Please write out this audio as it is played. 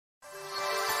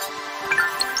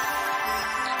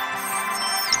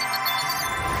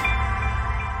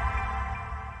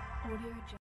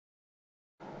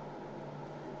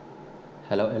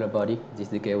Hello everybody, this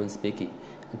is Gavin speaking.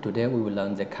 And today we will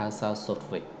learn the CAXA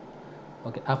software.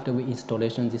 Okay, after we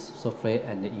installation this software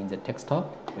and in the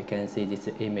desktop, we can see this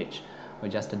image. We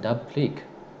just double click,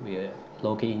 we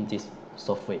log in this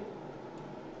software.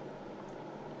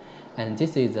 And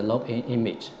this is the login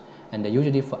image. And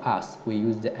usually for us, we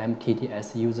use the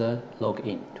MTTS user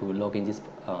login to log in this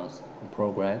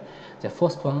program. The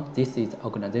first one, this is the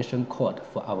organization code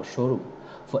for our showroom.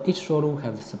 For each showroom, we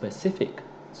have a specific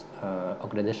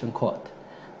organization code.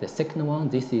 The second one,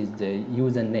 this is the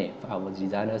username for our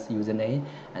designer's username,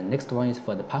 and next one is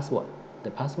for the password.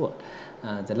 The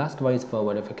last one is for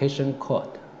verification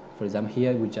code. For example,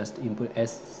 here we just input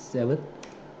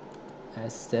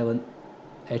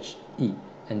S7HE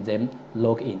and then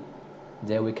log in.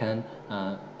 There we can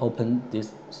open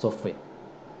this software.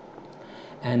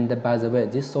 And by the way,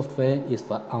 this software is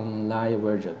for online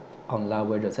version.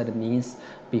 That means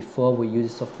before we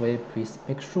use software, please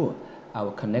make sure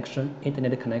our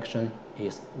internet connection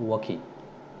is working.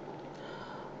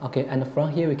 Okay, and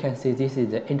from here we can see this is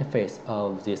the interface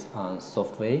of this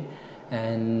software.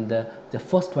 And the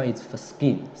first one is for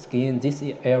skin. This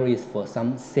area is for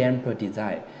some sample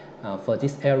design. For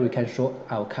this area, we can show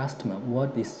our customer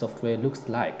what this software looks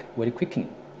like very quickly.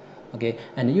 Okay,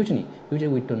 and usually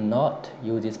we do not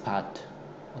use this part.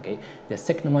 Okay, the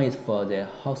second one is for the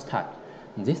house type.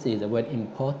 This is a very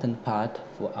important part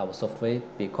for our software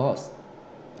because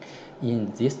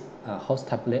in this house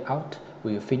type layout,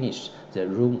 we will finish the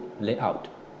room layout,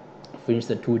 finish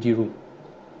the 2D room.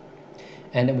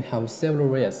 And we have several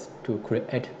ways to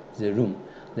create the room.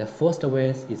 The first way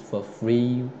is for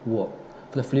free wall.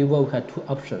 For the free wall, we have two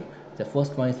options. The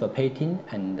first one is for painting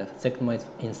and the second one is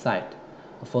inside.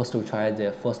 First, we try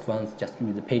the first one, just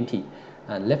with the painting.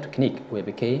 Left click will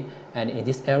be key, and in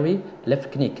this area,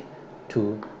 left click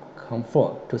to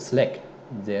confirm, to select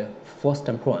the first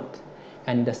point.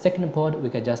 And the second point, we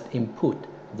can just input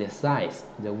the size,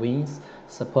 the wings.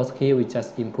 Suppose here we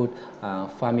just input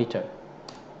 5 meters.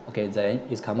 Okay, then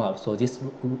it's come out. So this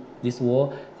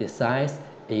wall, the size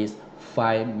is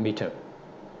 5 meters.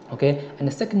 Okay, and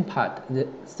the second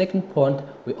point,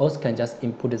 we also can just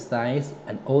input the size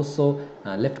and also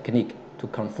left click to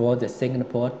confirm the second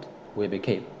point will be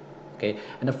key. Okay,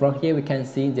 and from here we can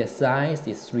see the size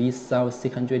is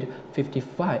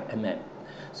 3655 mm.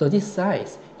 So this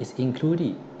size is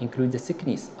include the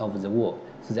thickness of the wall.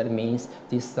 So that means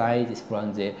this size is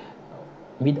from the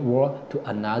mid wall to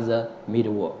another mid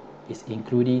wall. It's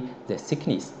including the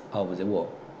thickness of the wall.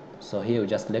 So here we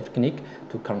just left click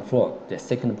to confirm the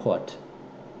second point.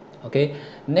 Okay,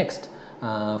 next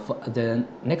for the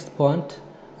next point,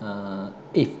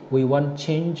 if we want to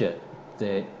change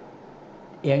the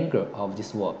angle of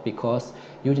this wall, because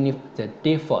usually the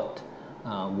default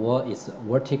wall is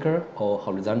vertical or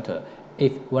horizontal.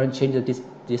 If we want to change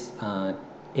this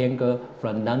angle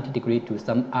from 90 degrees to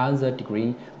some other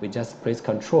degree, we just press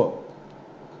Control,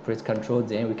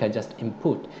 then we can just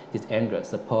input this angle.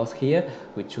 Suppose here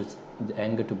we choose the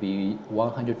angle to be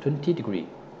 120 degrees,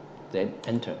 then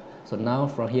enter. So now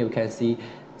from here we can see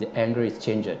the angle is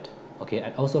changed. Okay,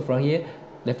 and also from here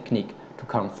left click to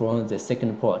confirm the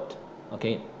second point.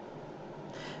 Okay,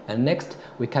 and next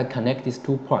we can connect these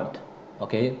 2 points.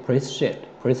 Okay, press shift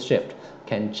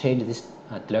can change this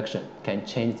direction,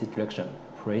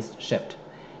 press shift,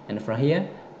 and from here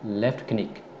left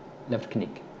click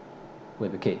will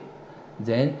be key.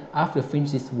 Then after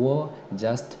finish this wall,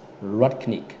 just right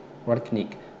click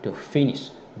to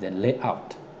finish the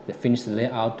layout,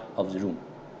 of the room.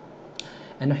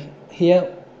 And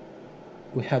here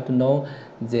we have to know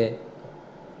the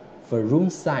room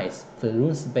size,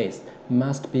 room space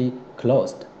must be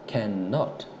closed,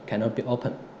 cannot be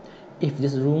open. If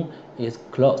this room is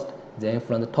closed, then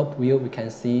from the top view we can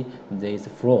see there is a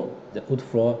floor, the wood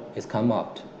floor is come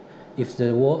out. If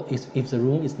the room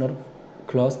is not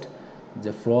closed,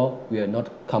 the floor will not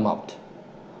come out.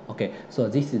 Okay, so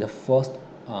this is the first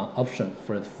option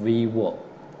for the free wall,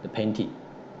 the painting.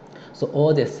 So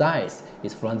all the size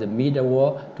is from the middle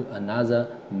wall to another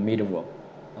middle wall.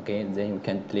 Okay, then we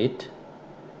can delete.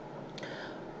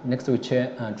 Next we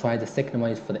try the second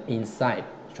one is for the inside.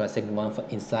 Try second one for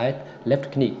inside,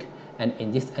 left click, and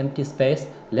in this empty space,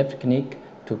 left click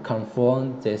to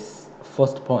confirm this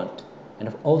first point.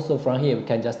 And also from here we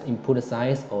can just input the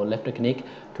size or left click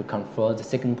to confirm the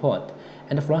second point.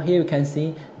 And from here you can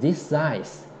see this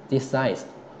size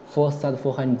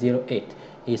 4408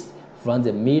 is from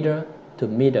the middle to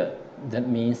middle. That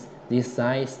means this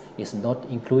size is not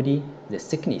including the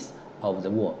thickness of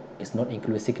the wall.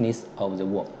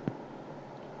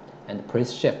 And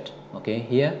press shift. Okay,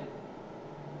 here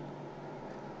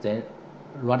then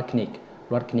right click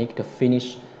right click to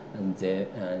finish the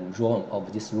drawing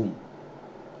of this room.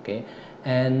 Okay,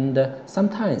 and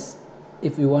sometimes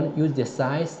if we want to use the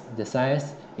size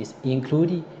is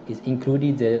including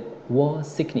the wall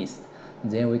thickness,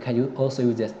 then we can also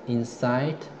use the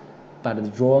inside, but the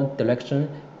drawing direction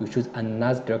we choose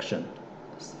another direction,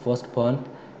 first point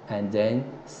and then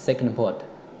second point.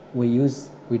 We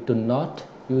do not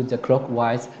use the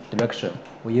clockwise direction,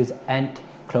 we use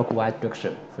anti-clockwise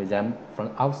direction. For example,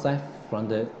 from outside, from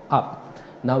the up.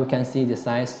 Now we can see the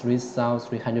size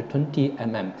 3320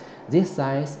 mm. This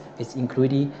size is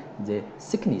including the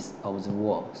thickness of the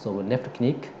wall. So left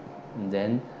click, and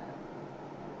then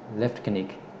left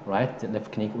click, right? The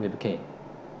left click will become.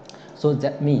 So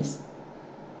that means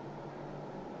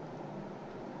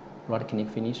right click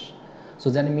finish. So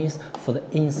that means for the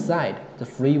inside, the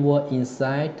free wall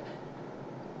inside,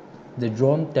 the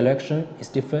drawn direction is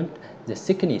different. The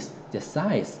thickness, the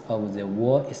size of the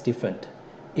wall is different.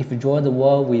 If you draw the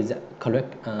wall with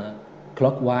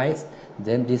clockwise,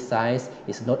 then this size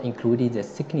is not including the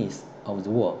thickness of the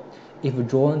wall. If you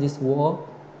draw this wall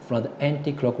from the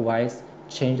anti-clockwise,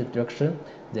 change the direction,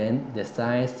 then the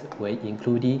size will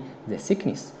include the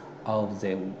thickness of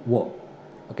the wall.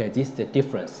 Okay, this is the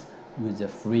difference with the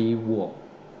free wall.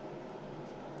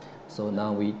 So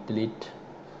now we delete.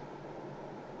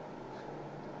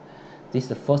 This is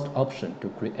the first option to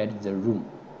create the room.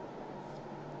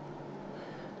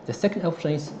 The second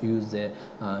option is use the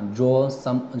draw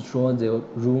the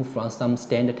room from some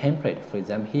standard template. For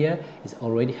example, here is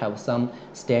already have some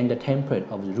standard template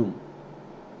of the room.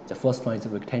 The first one is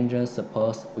rectangle.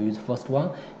 Suppose we use the first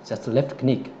one, just left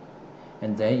click,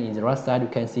 and then in the right side you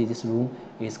can see this room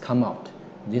is come out.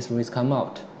 This room is come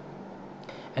out,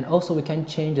 and also we can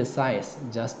change the size.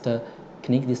 Just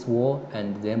click this wall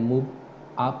and then move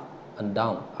up and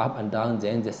down.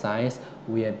 Then the size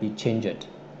will be changed.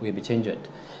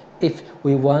 If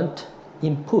we want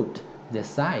input the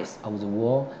size of the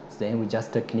wall, then we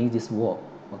just click this wall.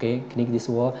 Okay, click this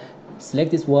wall,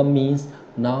 select this wall means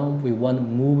now we want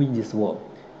moving this wall.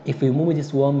 If we move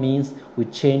this wall means we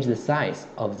change the size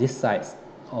of this size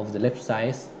of the left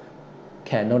size.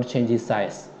 Cannot change this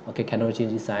size. Okay, cannot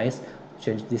change this size.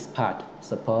 Change this part.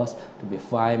 Suppose to be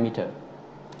 5 meters.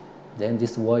 Then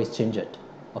this wall is changed.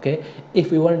 Okay,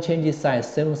 if we want to change this size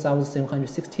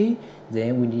 7760,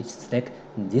 then we need to select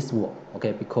this wall.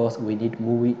 Okay, because we need to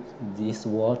move this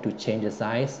wall to change the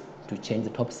size, to change the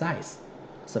top size.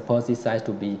 Suppose this size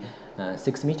to be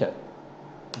 6 meters,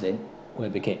 then will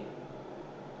become.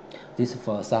 This is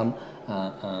for some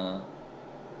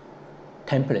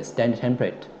template, standard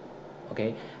template.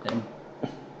 Okay, and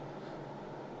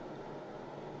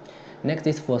next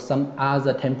is for some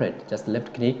other template. Just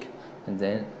left click, and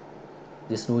then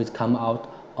this room is come out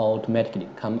automatically,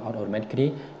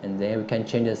 and then we can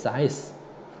change the size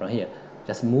from here.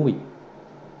 Just moving,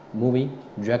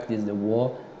 drag the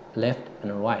wall left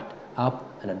and right, up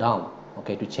and down.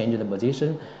 Okay, to change the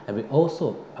position, and we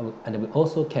also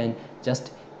can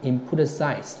just input the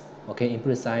size. Okay,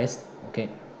 Okay,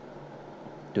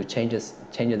 to change the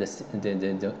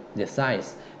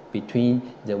size between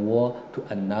the wall to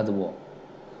another wall.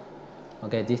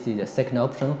 Okay, this is the second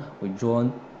option. We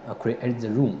create the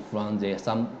room from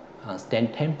some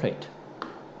standard template.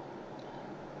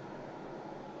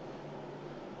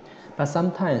 But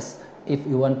sometimes if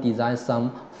you want to design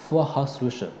some full house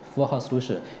solution,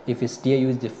 if you still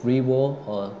use the free wall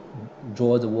or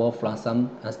draw the wall from some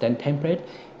standard template,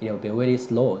 it will be very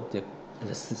slow. The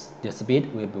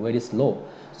speed will be very slow.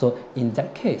 So in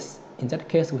that case,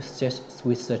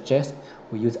 we suggest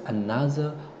we use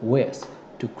another ways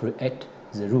to create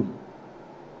the room.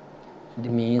 It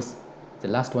means the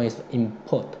last one is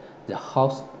import the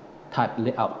house type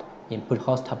layout. Input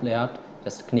house type layout,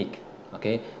 just click.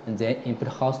 Okay, and then input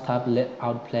house type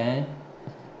layout plan.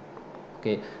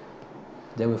 Okay,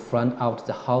 then we front out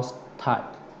the house type.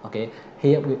 Okay,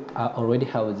 here we already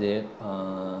have the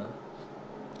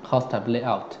house type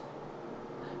layout.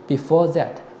 Before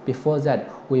that,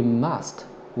 we must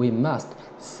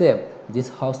save this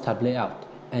house type layout,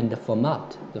 and the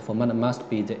format must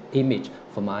be the image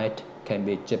format. Can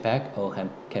be JPEG or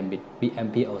can be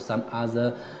BMP or some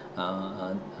other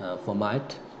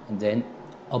format, and then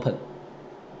open.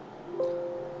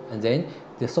 And then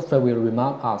the software will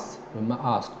remind us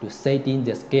to set in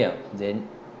the scale. Then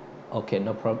okay,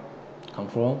 no problem.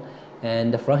 Control,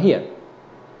 and from here,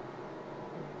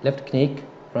 left click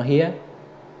from here,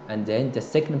 and then the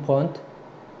second point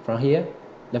from here,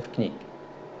 left click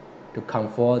to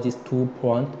confirm these 2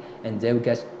 points, and then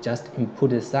we just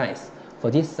input the size. For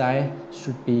this size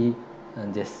should be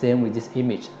the same with this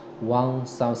image,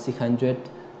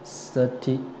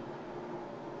 1630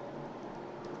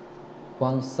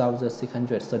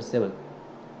 1637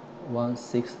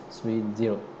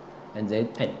 1630 and then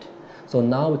end. So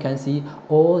now we can see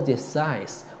all the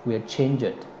size will change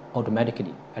it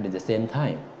automatically at the same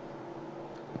time.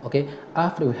 Okay,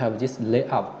 after we have this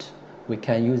layout, we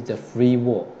can use the free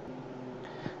wall.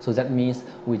 So that means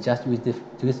we just use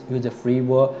the free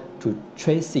wall to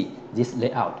trace this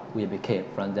layout we became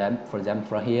from them. For example,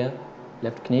 from here,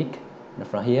 left click, and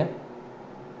from here,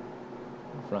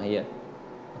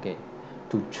 okay,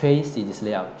 to trace this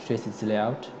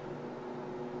layout.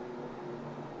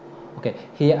 Okay,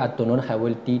 here I do not have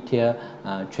a detailed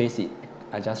tracing.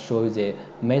 I just show you the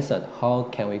method. How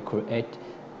can we create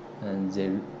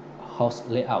the house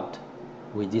layout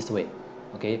with this way?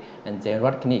 Okay, and then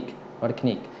right click,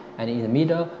 and in the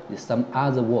middle is some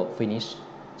other wall finish.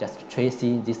 Just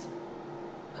tracing this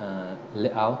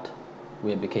layout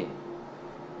will become.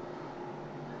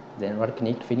 Then right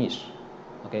click, finish.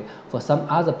 Okay, for some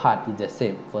other part is the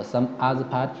same. For some other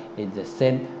part is the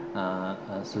same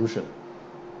solution.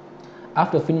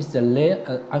 After finish the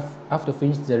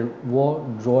wall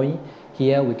drawing,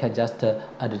 here we can just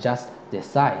adjust the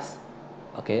size.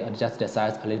 Okay, adjust the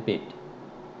size a little bit.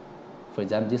 For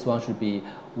example, this one should be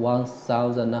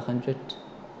 1900.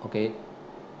 Okay,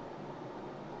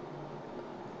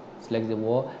 select the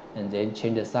wall and then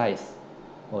change the size,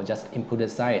 or just input the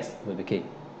size will become.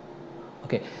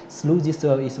 Okay, through this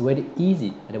is very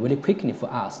easy and very quickly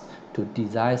for us to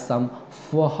design some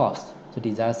full house.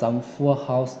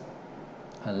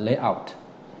 Layout.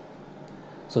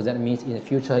 So that means in the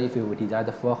future, if we will design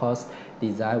the full house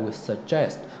design, we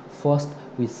suggest first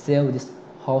we save this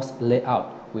house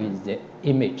layout with the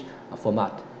image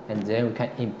format, and then we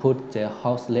can input the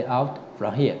house layout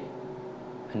from here,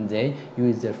 and then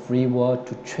use the free wall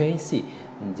to trace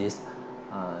this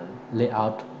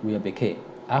layout will become.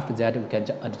 After that, we can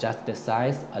adjust the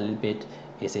size a little bit,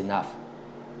 is enough.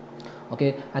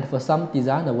 Okay, and for some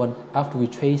designer after we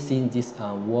tracing this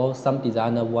wall, some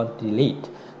designer want to delete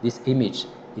this image.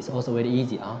 It's also very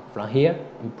easy. From here,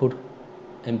 input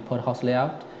house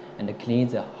layout and clean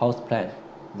the house plan.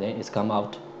 Then it's come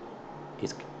out.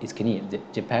 It's clean. The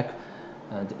JPEG,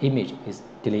 the image is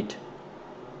deleted.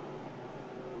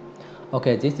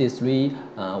 Okay, this is three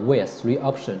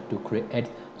options to create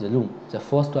the room. The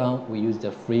first one we use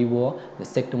the free wall. The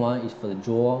second one is for the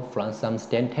draw from some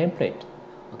stand template.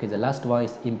 Okay, the last one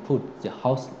is input the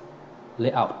house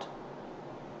layout.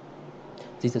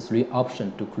 This is three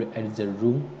options to create the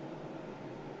room.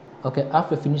 Okay,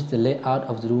 after finish the layout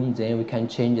of the room, then we can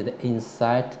change the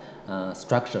inside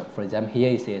structure. For example, here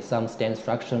is some stand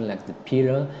structure like the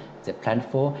pillar, the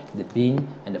platform, the beam,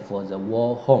 and for the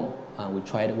wall home. We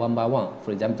try it one by one.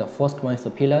 For example, the first one is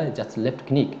the pillar. Just left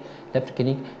click,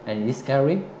 and in this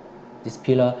area, this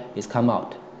pillar is come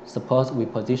out. Suppose we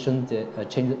position the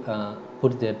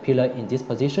put the pillar in this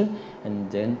position, and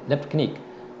then left click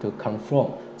to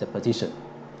confirm the position.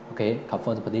 Okay,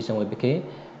 confirm the position will become.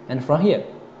 And from here,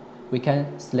 we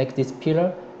can select this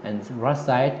pillar, and right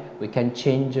side we can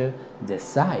change the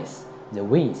size, the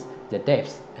width, the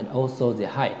depth, and also the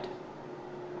height.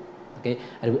 Okay,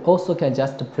 and we also can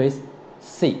just press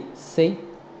C,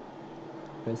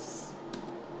 press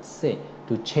C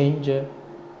to change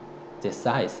the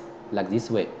size like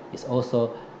this way. It's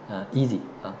also easy.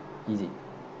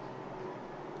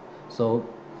 So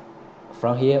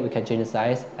from here we can change the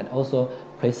size, and also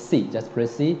press C. Just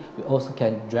press C. We also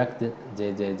can drag the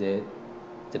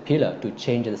pillar to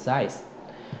change the size,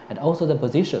 and also the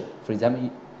position. For example,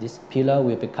 this pillar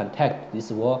will be contact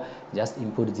this wall. Just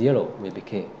input 0 will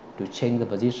become to change the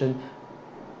position.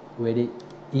 Very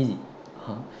easy.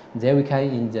 There we can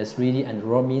in the 3D and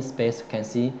roaming space can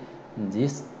see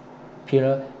this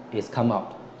pillar is come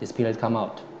out. This pillar is come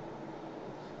out.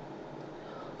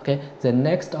 Okay, the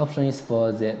next option is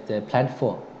for the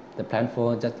platform. The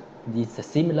platform just is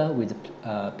similar with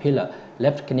the pillar.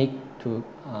 Left click to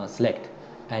select,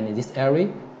 and in this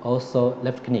area also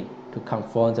left click to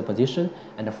confirm the position.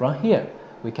 And from here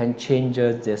we can change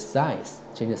the size,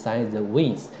 the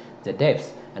width, the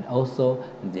depth, and also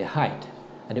the height.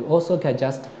 And you also can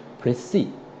just press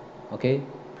C. Okay,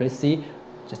 press C,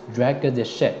 just drag the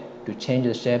shape to change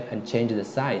the shape and change the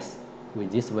size.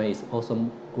 With this way is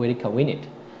also very convenient.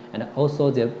 And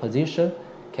also the position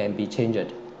can be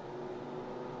changed.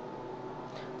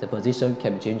 The position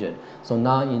can be changed. So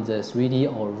now in the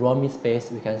 3D or roaming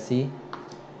space, we can see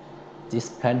this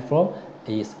platform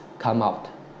is come out.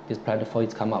 This platform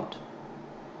is come out.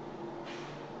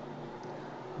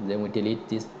 Then we delete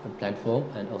this platform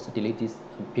and also delete this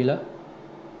pillar.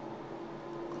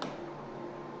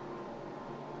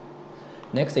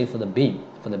 Next is for the beam.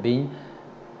 For the beam,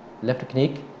 left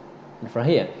click and from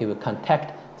here he will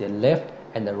contact the left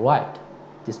and the right,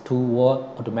 these two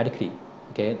walls automatically.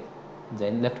 Okay,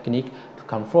 then left click to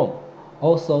confirm.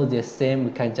 Also the same,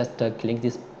 we can just click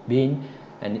this bin,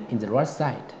 and in the right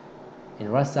side,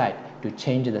 to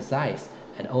change the size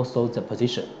and also the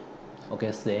position.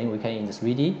 Okay, same we can in the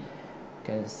 3D. You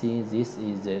can see this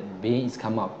is the bin is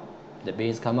come out. The bin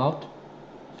is come out.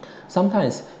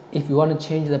 Sometimes if you want to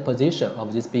change the position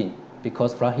of this bin,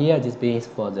 because from here this bin is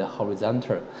for the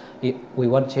horizontal, if we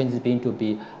want to change this bin to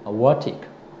be a vertic,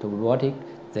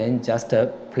 then just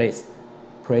press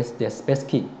the space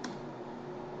key.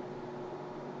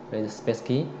 Press the space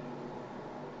key.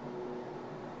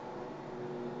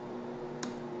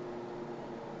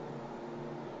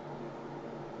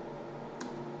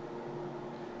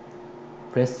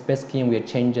 Press space key will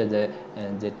change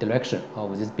the direction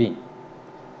of this bin.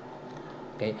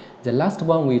 Okay, the last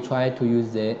one we try to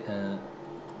use the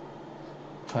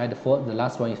the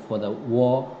last one is for the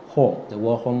wall home. The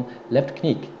wall home, left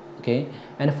click. Okay,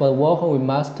 and for the wall home we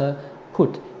must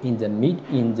put in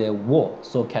the wall,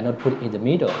 so cannot put in the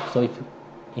middle. So if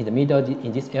in the middle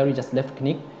in this area just left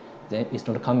click, then it's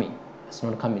not coming. It's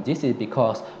not coming. This is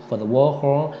because for the wall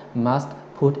home must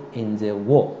put in the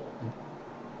wall.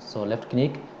 So left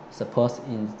click. Suppose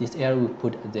in this area we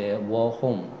put the wall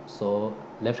home. So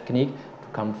left click to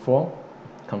confirm.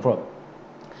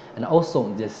 And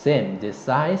also the same, the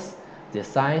size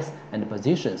and the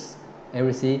positions,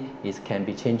 everything can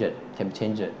be changed.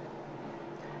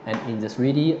 And in the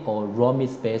 3D or raw meat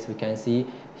space, we can see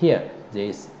here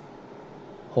this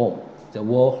home. The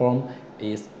wall home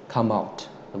is come out.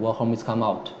 The wall home is come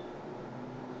out.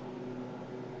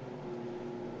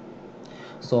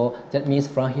 So that means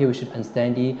from here we should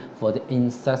understand it for the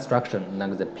inside structure,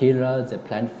 like the pillar, the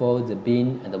platform, the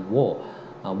bin, and the wall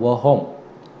home.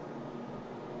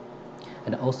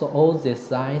 And also all the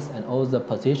size and all the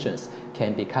positions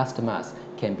can be customized,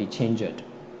 can be changed.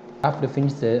 After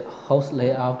finish the house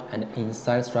layout and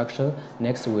inside structure,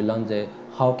 next we learn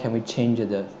how can we change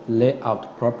the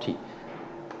layout property.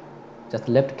 Just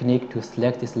left click to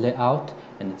select this layout,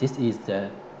 and this is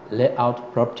the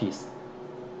layout properties.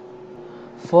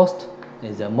 First,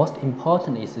 the most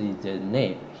important is the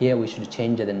name. Here we should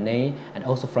change the name, and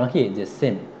also from here the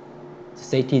same.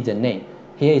 Setting the name.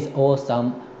 Here is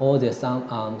some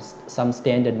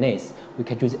standard names. We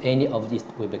can choose any of these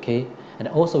will be okay, and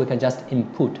also we can just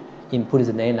input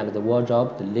the name like the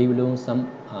wardrobe, the living room,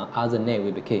 some other name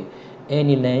will be okay.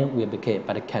 Any name will be okay,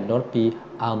 but it cannot be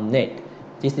unnamed.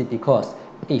 This is because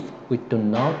if we do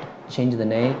not change the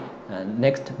name,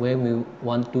 next when we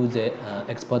want to do the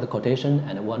export the quotation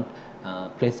and want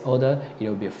place order, it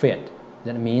will be failed.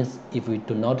 That means if we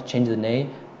do not change the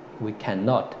name, we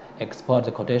cannot export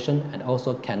the quotation and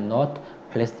also cannot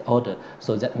place the order.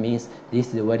 So that means this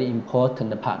is a very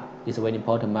important part. This is a very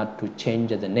important part to change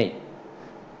the name.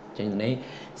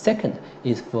 Second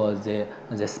is for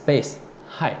the space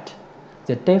height.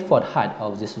 The default height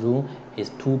of this room is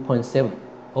 2.7.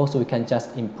 Also, we can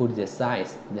just input the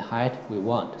size, the height we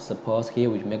want. Suppose here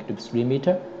we make it to 3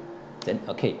 meters. Then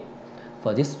okay.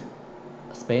 For this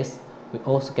space, we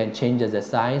also can change the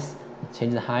size,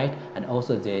 change the height, and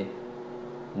also the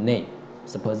name.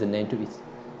 Suppose the name to is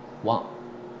 1.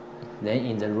 Then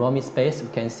in the room space, we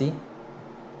can see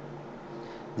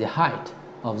the height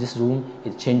of this room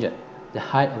is changed. The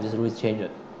height of this room is changed.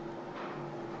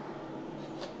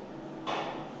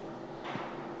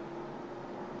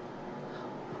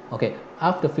 Okay,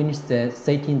 after finish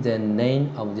setting the name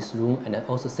of this room and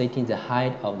also setting the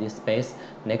height of this space,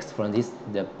 next from this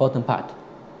the bottom part.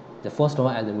 The first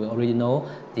one, as we already know,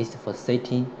 this is for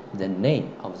setting the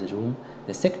name of the room.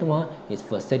 The second one is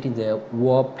for setting the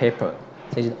wallpaper,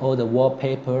 setting all the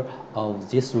wallpaper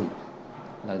of this room,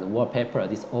 like the wallpaper.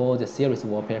 This all the series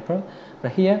wallpaper.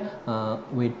 But here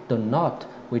we do not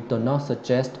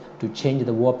suggest to change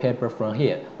the wallpaper from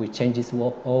here. We change this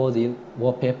all the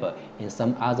wallpaper in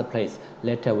some other place.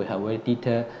 Later we have a very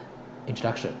detailed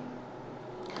introduction.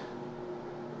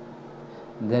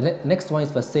 The next one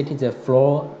is for setting the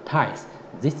floor tiles.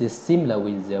 This is similar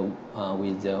with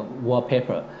the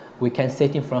wallpaper. We can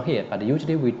set it from here, but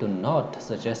usually we do not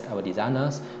suggest our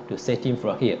designers to set it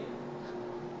from here.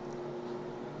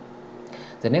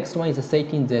 The next one is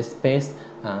setting the space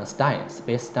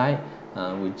style.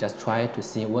 We just try to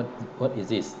see what is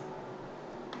this.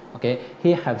 Okay,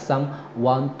 here have some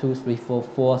 1, 2, 3, 4,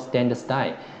 4 standard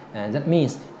style, and that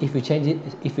means if you change it,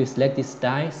 if you select this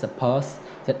style, suppose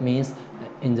that means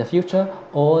in the future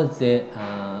all the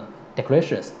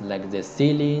decorations like the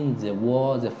ceiling, the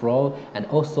wall, the floor, and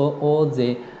also all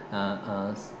the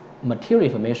material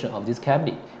information of this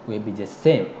cavity will be the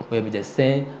same,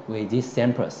 with these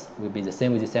samples,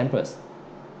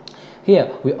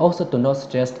 Here, we also do not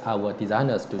suggest our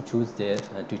designers to choose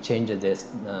to change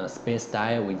the space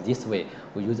style with this way.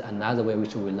 We use another way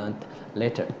which we learned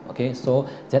later. Okay, so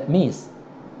that means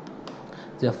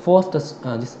the first,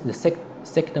 the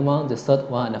second one, the third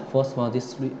one, and the fourth one,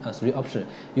 these three options.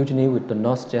 Usually, we do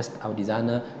not suggest our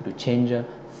designer to change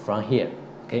from here.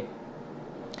 Okay.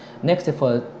 Next,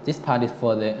 for this part is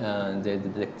for the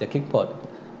kickboard,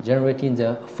 generating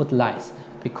the footlights,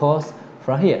 because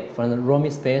from here, from the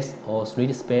roaming space or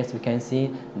 3D space, we can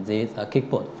see this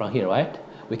kickboard from here, right?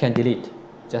 We can delete.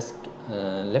 Just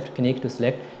left click to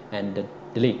select and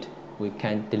delete. We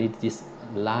can delete this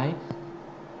line,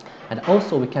 and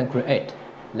also we can create.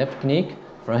 Left click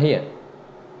from here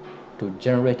to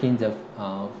generating the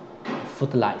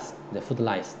footlights.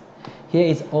 Here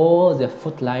is all the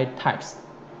footlight types.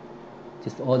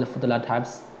 This is all the footlight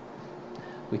types.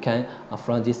 We can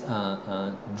from this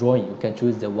drawing, we can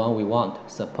choose the one we want.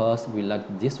 Suppose we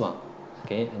like this one,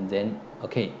 okay, and then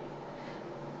okay.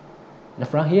 Now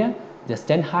from here, the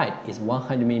stand height is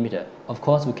 100 millimeter. Of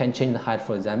course, we can change the height.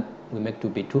 For example, we make to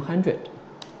be 200,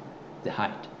 the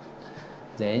height.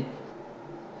 Then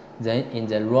in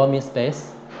the roaming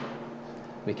space,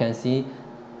 we can see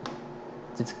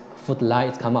this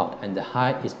footlight come out, and the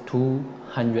height is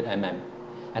 200 mm.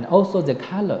 And also the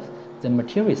colors, the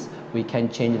materials, we can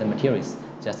change the materials.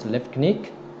 Just left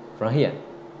click from here.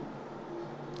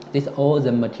 These are all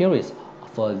the materials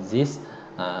for these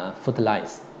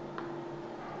footlights.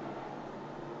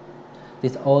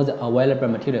 These are all the available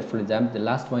materials. For example, the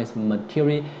last one is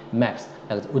material maps,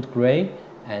 like wood gray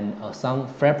and some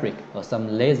fabric or some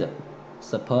laser.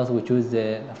 Suppose we choose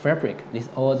the fabric. This is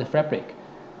all the fabric.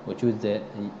 We choose the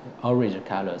orange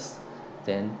colors.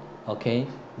 Then okay.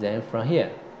 Then from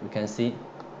here we can see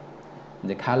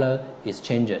the color is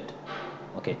changed.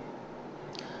 Okay.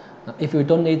 If you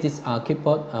don't need this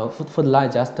keyboard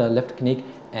footlight, just left click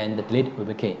and delete will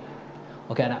be okay.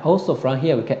 Okay, and also from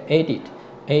here we can edit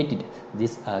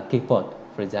this keyboard.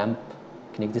 For example,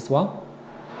 click this one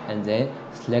and then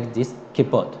select this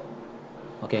keyboard.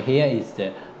 Okay, here is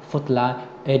the footlight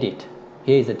edit.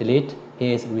 Here is the delete.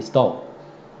 Here is restore.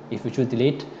 If you choose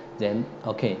delete, then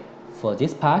okay. For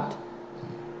this part,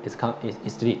 it's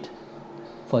delete.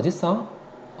 For this one,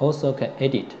 also can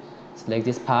edit. Select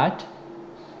this part,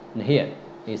 and here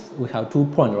is we have 2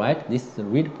 points, right? This is the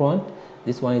red point.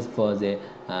 This one is for the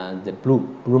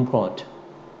blue point.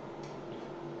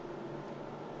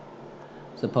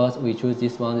 Suppose we choose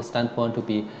this one, the standpoint to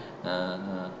be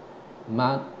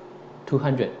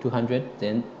 200.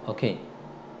 Then okay.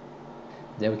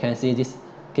 Then we can see this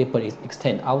keyboard is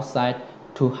extend outside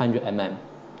 200 mm.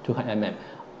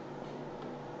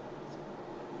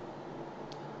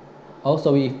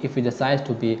 Also, if we decide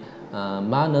to be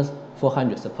minus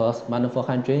 400, suppose minus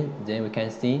 400, then we can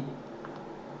see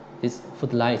this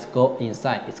footlight go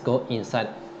inside. It's go inside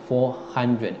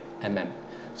 400 mm.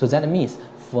 So that means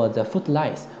for the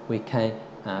footlights we can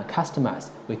customize,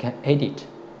 we can edit.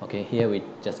 Okay, here we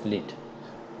just delete.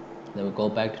 Then we go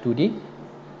back to 2D,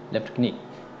 left click.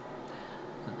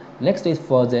 Next is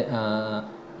for the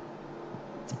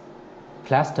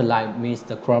plaster light, means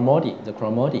the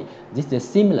chromody. This is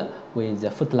similar with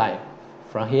the footlight.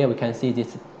 From here we can see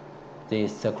this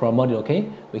chromody. Okay,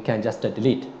 we can just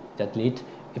delete.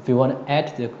 If you want to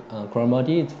add the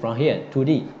chromody from here,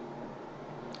 2D,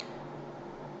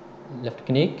 left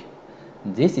click.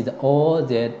 This is all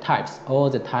the types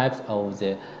of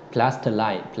the plaster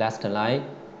light.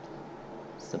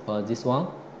 Suppose this one,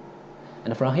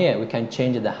 and from here we can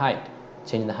change the height,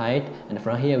 and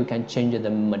from here we can change the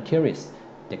materials,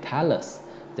 the colors.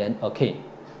 Then okay.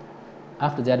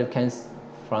 After that, we can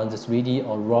from the 3D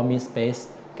or roaming space,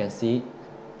 you can see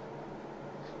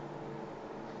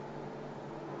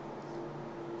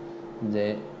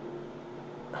the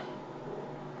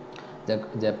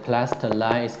plaster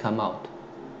lines come out.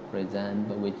 For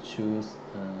example, we choose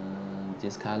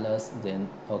these colors, then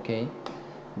okay,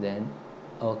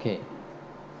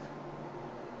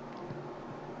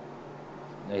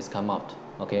 it's come out.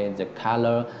 Okay, the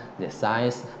color, the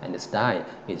size, and the style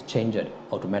is changed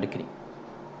automatically.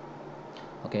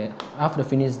 Okay, after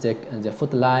finish the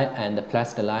footlight and the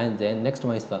plaster line, then next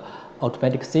one is for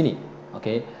automatic sealing.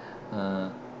 Okay,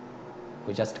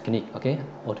 we just click. Okay,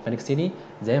 automatic sealing.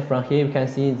 Then from here you can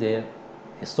see the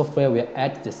software will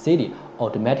add the sealing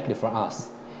automatically for us.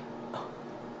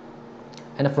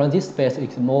 And from this space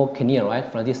it's more clear,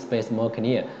 right? From this space more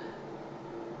clear.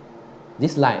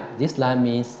 This line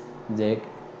means the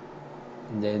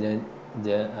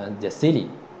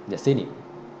sealing.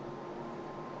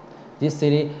 This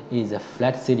ceiling is a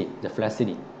flat ceiling, the flat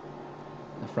ceiling.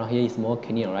 From here is more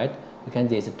clear, right? You can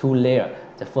see there's two layers,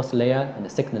 the first layer and the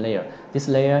second layer. This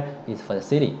layer is for the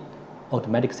ceiling,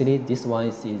 automatic ceiling. This one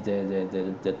is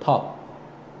the top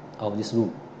of this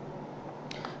room.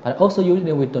 But also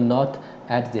usually we do not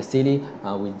add the ceiling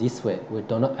with this way. We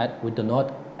do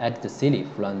not add the ceiling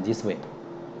from this way.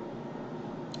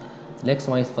 The next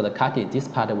one is for the cutting. This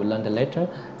part we learned later.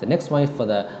 The next one is for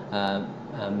the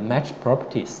match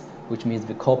properties, which means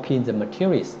we copy the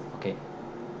materials. Okay.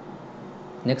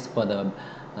 Next for the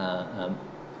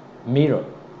mirror,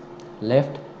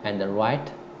 left and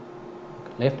right,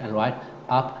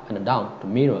 up and down to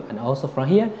mirror, and also from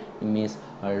here it means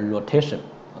rotation.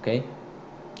 Okay,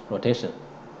 rotation.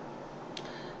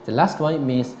 The last one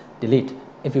means delete.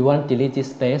 If you want to delete this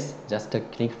space, just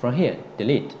click from here,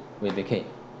 delete with the key.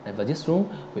 And for this room,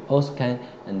 we also can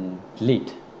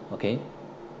delete. Okay.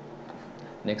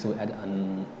 Next, we add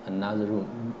another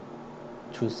room.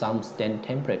 Choose some stand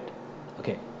template.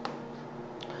 Okay.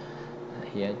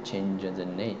 Here, change the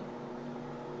name.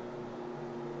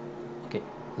 Okay,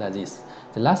 like this.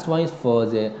 The last one is for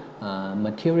the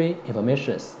material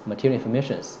informations. Material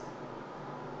informations.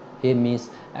 It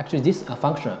means actually this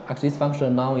function. Actually, this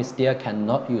function now is still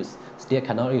cannot use.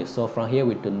 So from here,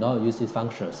 we do not use these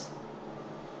functions.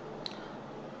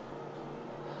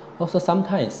 Also,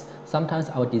 sometimes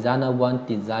our designer want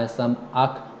to design some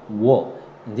arc wall.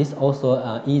 This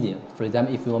also easy. For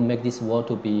example, if you want to make this wall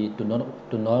to be do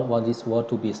not want this wall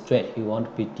to be straight, you want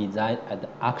to be designed at the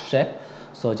arc shape.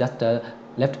 So just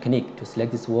left click to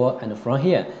select this wall, and from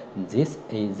here, this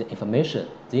is the information.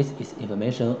 This is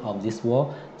information of this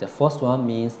wall. The first one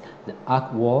means the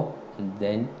arc wall, and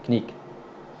then click,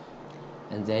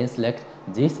 and then select.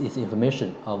 This is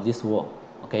information of this wall.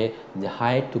 Okay, the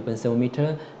height 2.7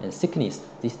 meter and thickness.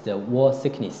 This is the wall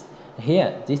thickness.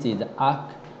 Here, this is the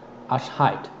arch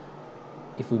height.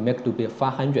 If we make to be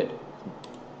 500,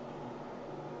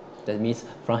 that means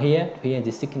from here to here,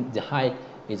 the height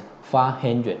is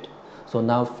 500. So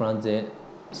now from the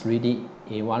 3D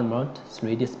environment,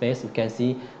 3D space, we can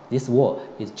see this wall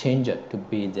is changed to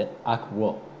be the arc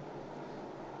wall.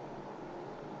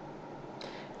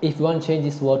 If you want to change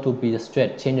this wall to be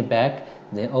straight, change it back.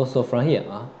 Then also from here,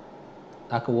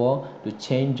 arc wall to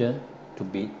change to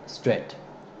be straight.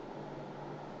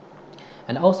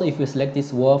 And also if you select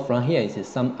this wall from here, it is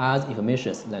some other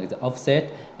information like the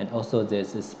offset and also the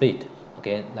split.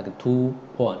 Okay, like a 2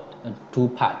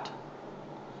 part.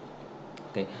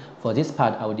 Okay, for this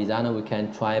part, our designer we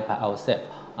can try by ourselves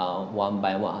one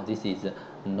by one. This is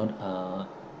not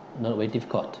very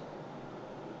difficult.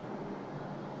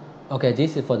 Okay,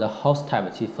 this is for the house type,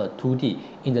 which is for 2D.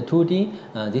 In the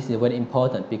 2D, this is very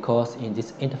important because in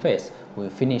this interface, we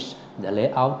finish the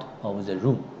layout of the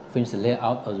room.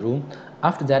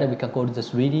 After that, we can go to the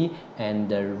 3D and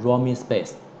the roaming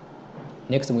space.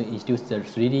 Next, we introduce the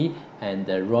 3D and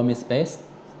the roaming space.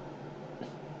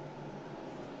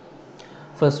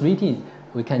 For 3D,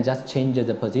 we can just change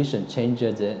the position,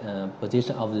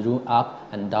 position of the room up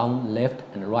and down, left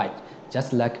and right.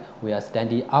 Just like we are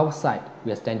standing outside,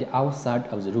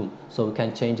 of the room, so we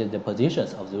can change the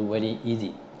positions of the room very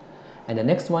easy. And the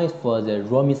next one is for the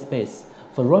roaming space.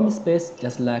 For roaming space,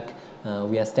 just like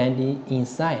we are standing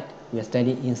inside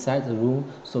the room,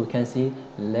 so we can see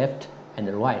left and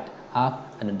right,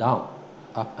 up and down.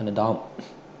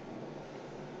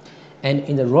 And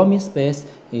in the roaming space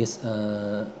is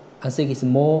I think it's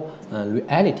more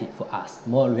reality for us.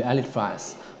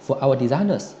 For our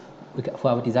designers,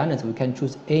 we can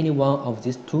choose any one of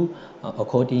these two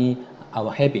according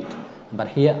our habit. But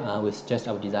here we suggest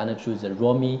our designer choose the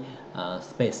roaming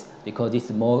space because this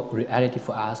is more reality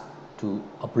for us to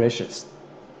operations.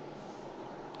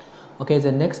 Okay,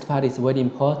 the next part is very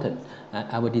important.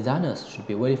 Our designers should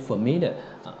be very familiar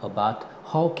about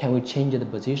how can we change the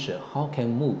position, how can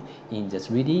we move in the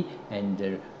 3D and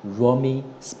the roaming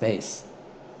space.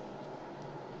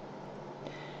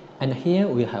 And here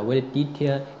we have very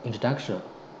detailed introduction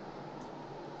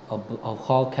of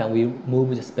how can we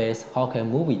move the space, how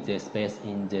can we move the space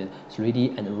in the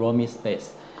 3D and roaming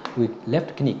space. We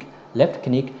left click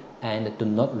and do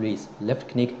not release. Left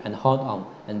click and hold on,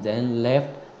 and then left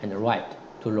and right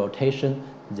to rotation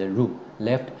the room,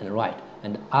 left and right,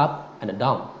 and up and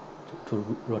down to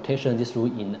rotation this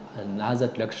room in another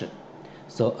direction.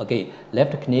 So again,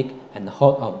 left click and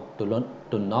hold on,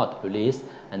 do not release,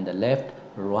 and the left,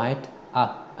 right,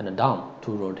 up and down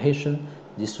to rotation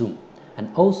this room. And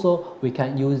also we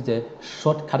can use the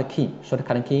shortcut key. For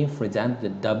example, the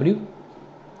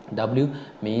W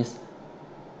means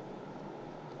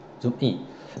zoom in,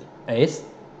 S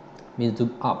means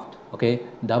zoom out. Okay,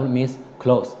 W means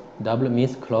close, W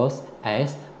means close,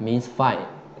 S means find,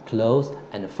 close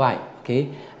and find. Okay,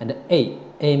 and A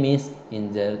means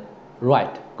in the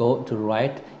right, go to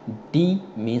right. D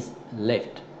means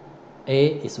left.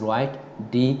 A is right,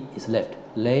 D is left,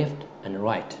 left and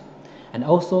right. And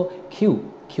also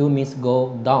Q means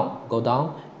go down.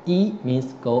 E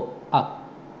means go up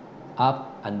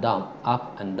and down,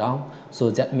 up and down.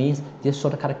 So that means this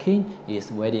shortcut key is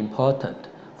very important.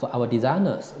 For our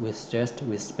designers, we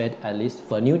spend at least,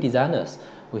 for new designers,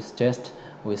 we spend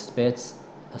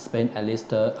at least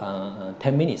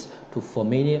 10 minutes to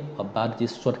familiar about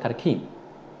this shortcut key.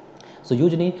 So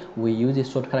usually we use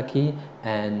this shortcut key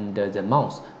and the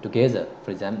mouse together.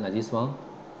 For example, like this one.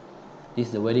 This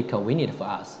is very convenient for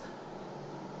us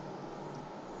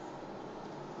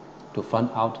to find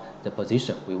out the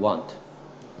position we want.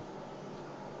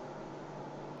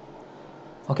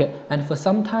 Okay, and for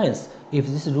sometimes if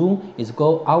this room is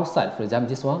go outside, for example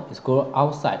this one is go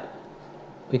outside,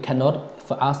 we cannot,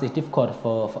 for us it's difficult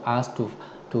for us to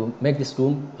make this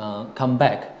room come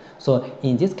back. So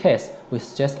in this case, we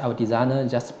suggest our designer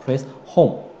just press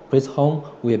home. Press home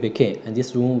will begin, and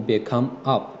this room will come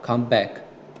up, come back.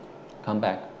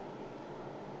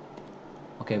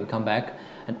 Okay, we come back,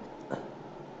 and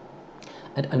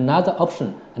another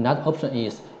option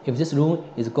is if this room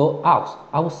is go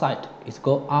outside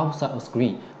of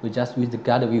screen, we just use the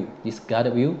guide view. This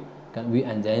guide view,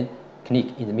 and then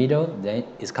click in the middle, then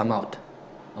it's come out.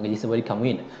 Okay, this is very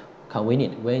convenient.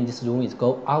 When this room is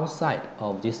go outside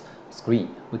of this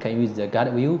screen, we can use the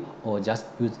guide view or just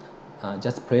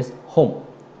press home.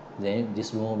 Then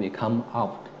this room will come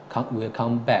out, will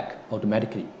come back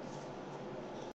automatically.